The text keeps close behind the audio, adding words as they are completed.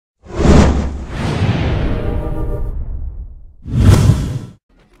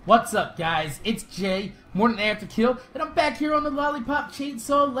What's up, guys? It's Jay, Morning After Kill, and I'm back here on the Lollipop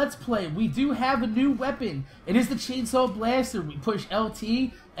Chainsaw Let's Play. We do have a new weapon. It is the Chainsaw Blaster. We push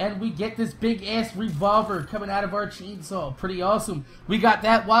LT, and we get this big-ass revolver coming out of our chainsaw. Pretty awesome. We got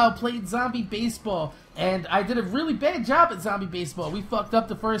that while playing Zombie Baseball, and I did a really bad job at Zombie Baseball. We fucked up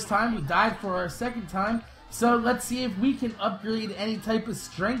the first time. We died for our second time. So let's see if we can upgrade any type of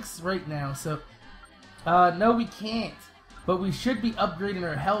strengths right now. So, no, we can't. But we should be upgrading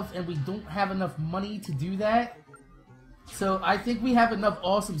our health, and we don't have enough money to do that. So I think we have enough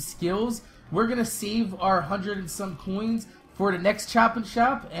awesome skills. We're going to save our 100 and some coins for the next Chop and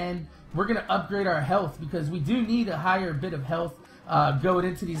Shop, and we're going to upgrade our health because we do need a higher bit of health going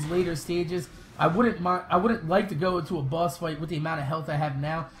into these later stages. I wouldn't like to go into a boss fight with the amount of health I have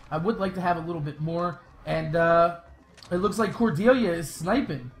now. I would like to have a little bit more, and it looks like Cordelia is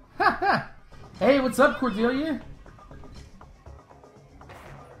sniping. Hey, what's up, Cordelia?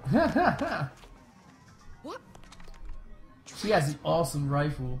 What? She has an awesome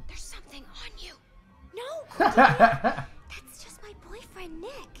rifle. There's something on you. No. That's just my boyfriend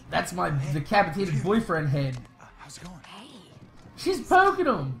Nick. That's my decapitated boyfriend head. How's it going? Hey. She's poking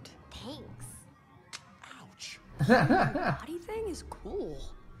him. Thanks. Ouch. Body thing is cool.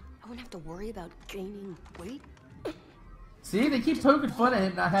 I wouldn't have to worry about gaining weight. See, they keep poking fun at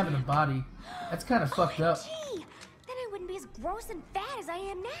him not having a body. That's kind of fucked up. Gee, then I wouldn't be as gross and fat as I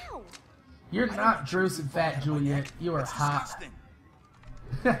am now. You're not gross and fat, Juliet. You are hot.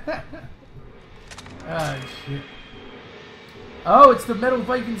 Oh, shit. Oh, it's the Metal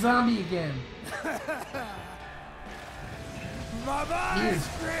Viking zombie again. Bye-bye,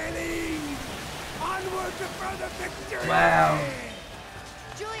 Granny! Onward to further victory! Wow.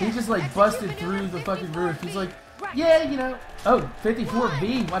 Julia, He just like that's busted a human through armor the fucking roof. He's like, 54V. yeah, you know. Oh,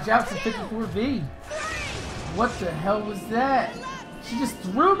 54V. Watch out for 54V. What the hell was that? She just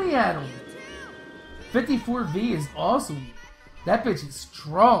threw me at him. 54V is awesome. That bitch is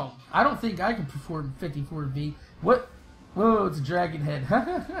strong. I don't think I can perform 54V. What? Whoa, it's a dragon head.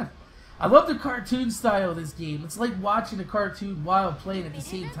 I love the cartoon style of this game. It's like watching a cartoon while playing at the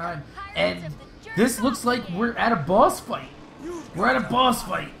same time. And this looks like we're at a boss fight. We're at a boss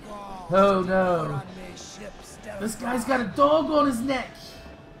fight. Oh no. This guy's got a dog on his neck.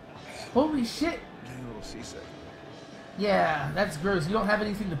 Holy shit. Getting a little seasick. Yeah, that's gross. You don't have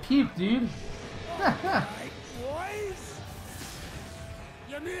anything to puke, dude. Right, boys?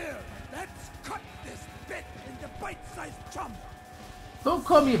 Ymir, let's cut this bit into bite-sized chunks. Don't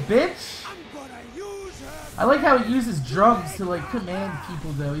call me a bitch. I'm gonna use her. I like how he uses drums to like command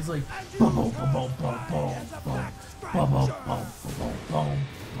people though. He's like boom boom boom boom boom boom boom boom boom boom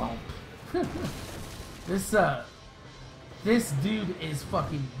boom boom. This dude is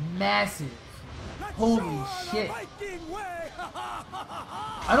fucking massive. Holy shit.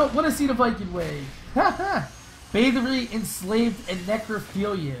 I don't want to see the Viking way. Bathery, enslaved, and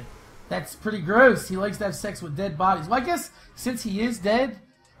necrophilia. That's pretty gross. He likes to have sex with dead bodies. Well, I guess since he is dead,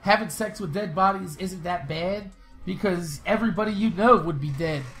 having sex with dead bodies isn't that bad because everybody you know would be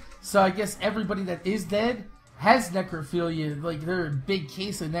dead. So I guess everybody that is dead has necrophilia. Like, they're a big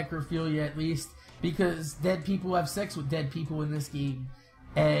case of necrophilia at least because dead people have sex with dead people in this game.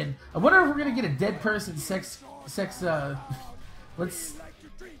 And I wonder if we're gonna get a dead person sex. Let's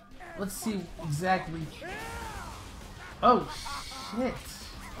see exactly. Oh shit!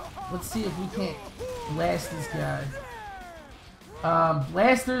 Let's see if we can't blast this guy.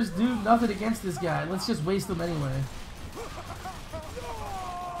 Blasters do nothing against this guy. Let's just waste them anyway.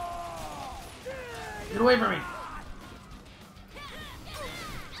 Get away from me!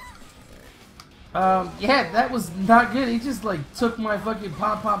 Yeah, that was not good. He just like took my fucking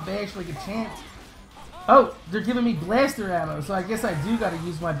pom-pom bash like a champ. Oh, they're giving me blaster ammo, so I guess I do gotta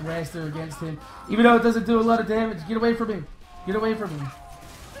use my blaster against him. Even though it doesn't do a lot of damage. Get away from me. Get away from me.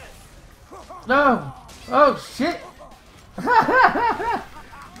 No! Oh, shit!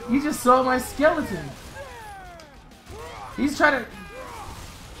 You just saw my skeleton. He's trying to...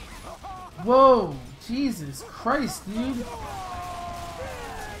 Whoa! Jesus Christ, dude.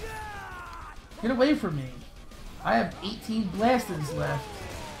 Get away from me. I have 18 blasters left.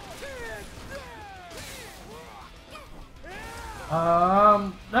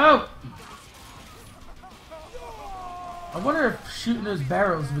 No! I wonder if shooting those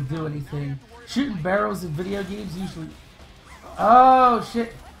barrels would do anything. Shooting barrels in video games usually... Oh,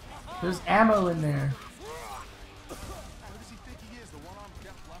 shit. There's ammo in there.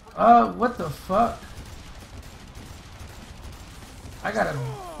 Oh, what the fuck? I gotta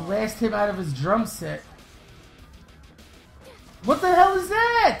blast him out of his drum set. What the hell is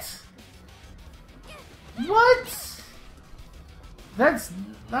that? What? That's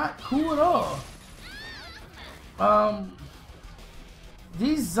not cool at all.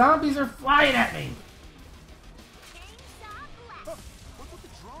 These zombies are flying at me. What's with the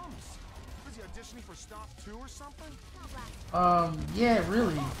drums? Was he auditioning for Stop 2 or something? Yeah,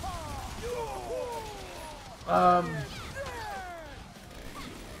 really.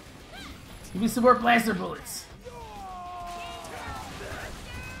 Give me some more blaster bullets.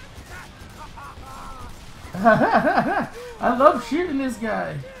 I love shooting this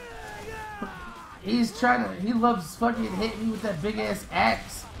guy. He loves fucking hitting me with that big ass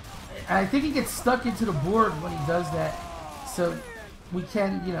axe. I think he gets stuck into the board when he does that. So we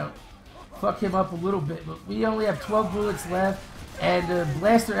can, you know, fuck him up a little bit. But we only have 12 bullets left. And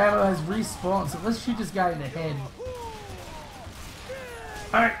blaster ammo has respawned. So let's shoot this guy in the head.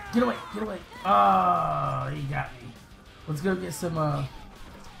 Alright, get away, get away. Oh, he got me. Let's go get some of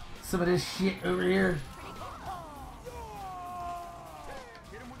this shit over here.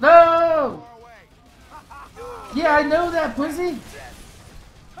 No! Yeah, I know that, pussy.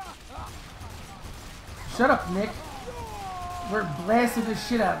 Shut up, Nick. We're blasting the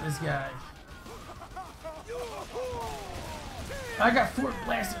shit out of this guy. I got 4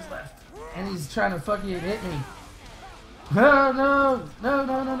 blasters left, and he's trying to fucking hit me. No, no, no,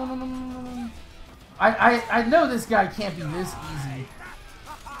 no, no, no, no, no, no. I know this guy can't be this easy.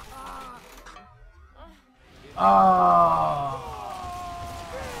 Oh.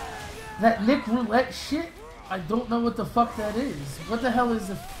 That Nick Roulette shit, I don't know what the fuck that is. What the hell is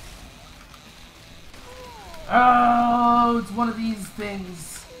the... Oh, it's one of these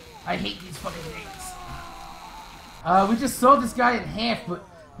things. I hate these fucking things. We just saw this guy in half, but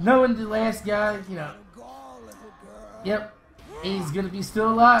knowing the last guy, you know... Yep, he's gonna be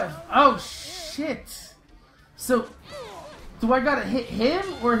still alive. Oh, shit. So, do I gotta hit him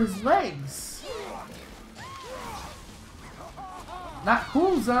or his legs? Not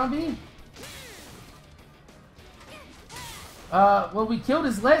cool, zombie. Well, we killed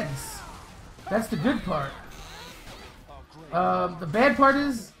his legs. That's the good part. The bad part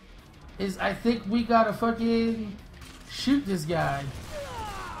is I think we gotta fucking shoot this guy.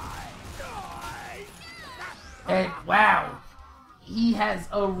 And wow, he has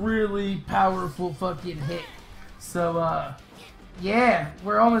a really powerful fucking hit. So, yeah,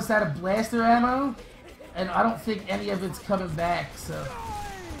 we're almost out of blaster ammo, and I don't think any of it's coming back. So,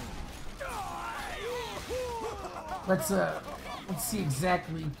 let's see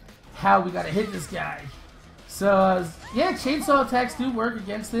exactly how we gotta hit this guy. So, yeah, chainsaw attacks do work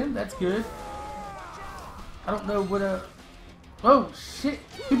against him. That's good. I don't know what oh shit!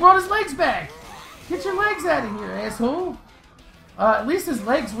 He brought his legs back. Get your legs out of here, asshole! At least his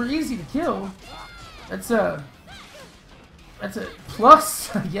legs were easy to kill. That's a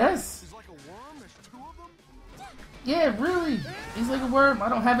plus, I guess. He's like a worm. There's 2 of them. Yeah, really. He's like a worm. I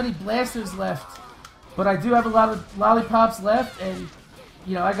don't have any blasters left, but I do have a lot of lollipops left, and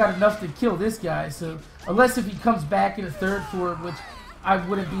you know I got enough to kill this guy. So unless if he comes back in a 3rd form, which I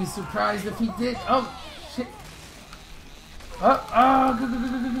wouldn't be surprised if he did. Oh shit!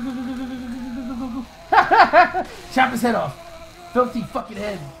 Chop his head off. Filthy fucking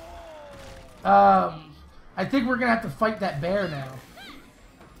head. I think we're gonna have to fight that bear now.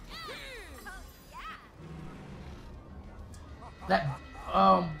 That,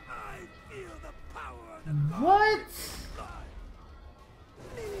 what?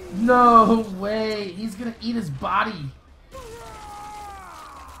 No way. He's gonna eat his body.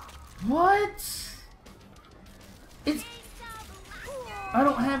 What? It's... I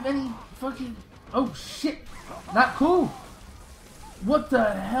don't have any fucking... Oh shit. Not cool. What the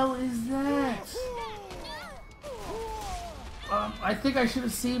hell is that? I think I should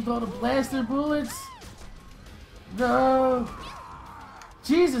have saved all the blaster bullets. No.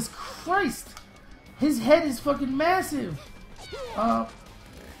 Jesus Christ. His head is fucking massive.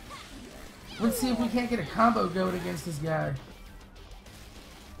 Let's see if we can't get a combo going against this guy.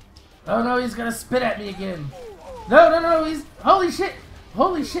 Oh no, he's gonna spit at me again. No, no, no, he's... Holy shit.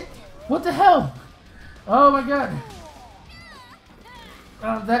 Holy shit. What the hell? Oh my god.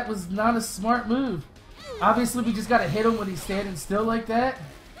 That was not a smart move. Obviously, we just gotta hit him when he's standing still like that.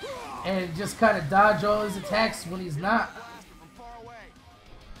 And just kind of dodge all his attacks when he's not.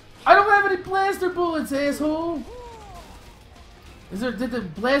 I don't have any blaster bullets, asshole! Did the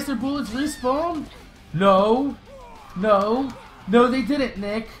blaster bullets respawn? No. No. No, they didn't,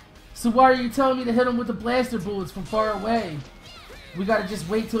 Nick. So why are you telling me to hit him with the blaster bullets from far away? We gotta just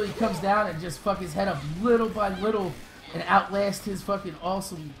wait till he comes down and just fuck his head up little by little and outlast his fucking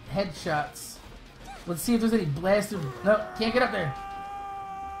awesome headshots. Let's see if there's any blaster... No, can't get up there.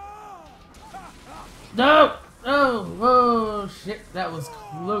 No! Oh, whoa, shit, that was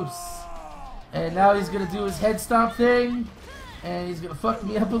close. And now he's gonna do his head stomp thing, and he's gonna fuck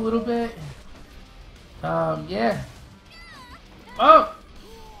me up a little bit. Yeah. Oh,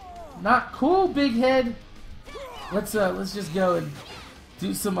 not cool, big head. Let's just go and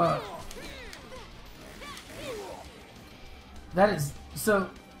do some that is so.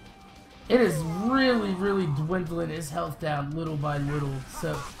 It is really dwindling his health down little by little.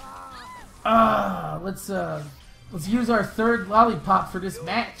 So, let's use our third lollipop for this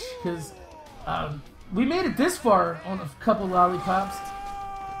match because we made it this far on a couple lollipops.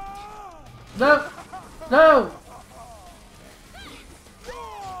 No, no.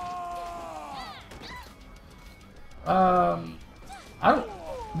 I don't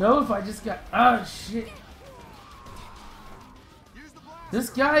know if I just got. Oh shit. This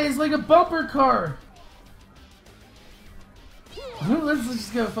guy is like a bumper car. Let's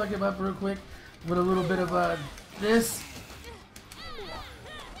just go fuck him up real quick with a little bit of this.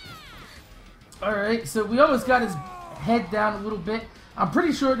 Alright, so we almost got his head down a little bit. I'm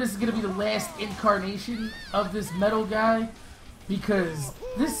pretty sure this is going to be the last incarnation of this metal guy because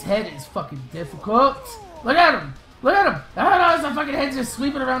this head is fucking difficult. Look at him! Look at him! Oh no, his fucking head's just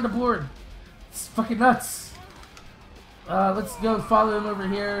sweeping around the board. It's fucking nuts. Let's go follow him over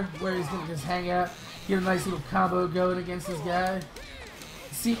here where he's gonna just hang out, get a nice little combo going against this guy.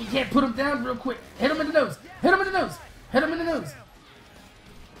 See if we can't put him down real quick. Hit him in the nose. Hit him in the nose. Hit him in the nose.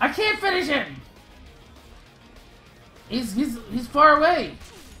 I can't finish him. He's far away.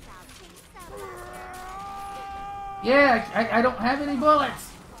 Yeah, I don't have any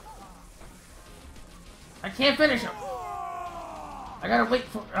bullets. I can't finish him. I gotta wait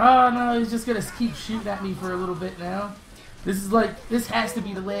for. Oh no, he's just gonna keep shooting at me for a little bit now. This has to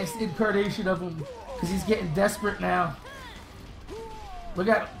be the last incarnation of him because he's getting desperate now. Look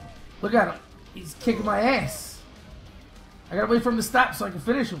at him. Look at him. He's kicking my ass. I gotta wait for him to stop so I can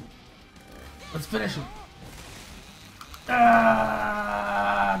finish him. Let's finish him.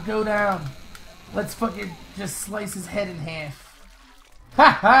 Ah, go down. Let's fucking just slice his head in half. Ha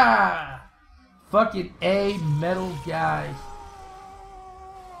ha! Fucking A metal guy.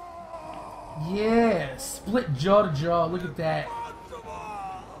 Yeah, split jaw to jaw. Look at that.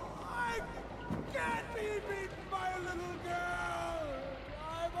 I can't be beaten by a little girl.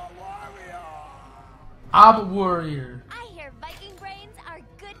 I'm a warrior. I'm a warrior. I hear Viking brains are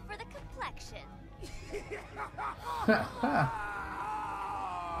good for the complexion.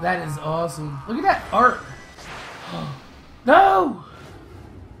 That is awesome. Look at that art. No!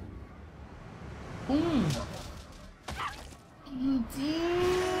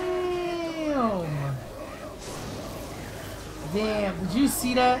 Damn, did you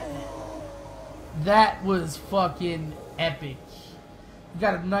see that? That was fucking epic. You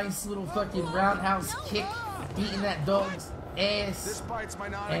got a nice little fucking roundhouse kick beating that dog's ass. This bites my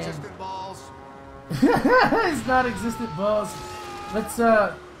non-existent balls. It's non-existent balls. Let's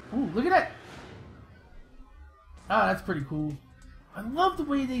ooh, look at that. Oh, that's pretty cool. I love the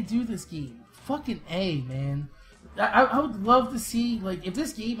way they do this game. Fucking A, man. I would love to see, like, if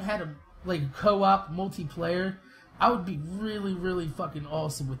this game had a like co-op multiplayer, I would be really fucking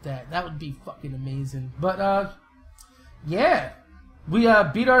awesome with that. That would be fucking amazing. But yeah, we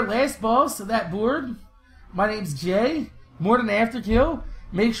beat our last boss to that board. My name's Jay. More than Afterkill.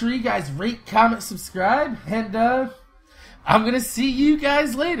 Make sure you guys rate, comment, subscribe, and I'm gonna see you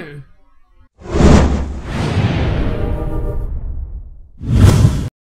guys later.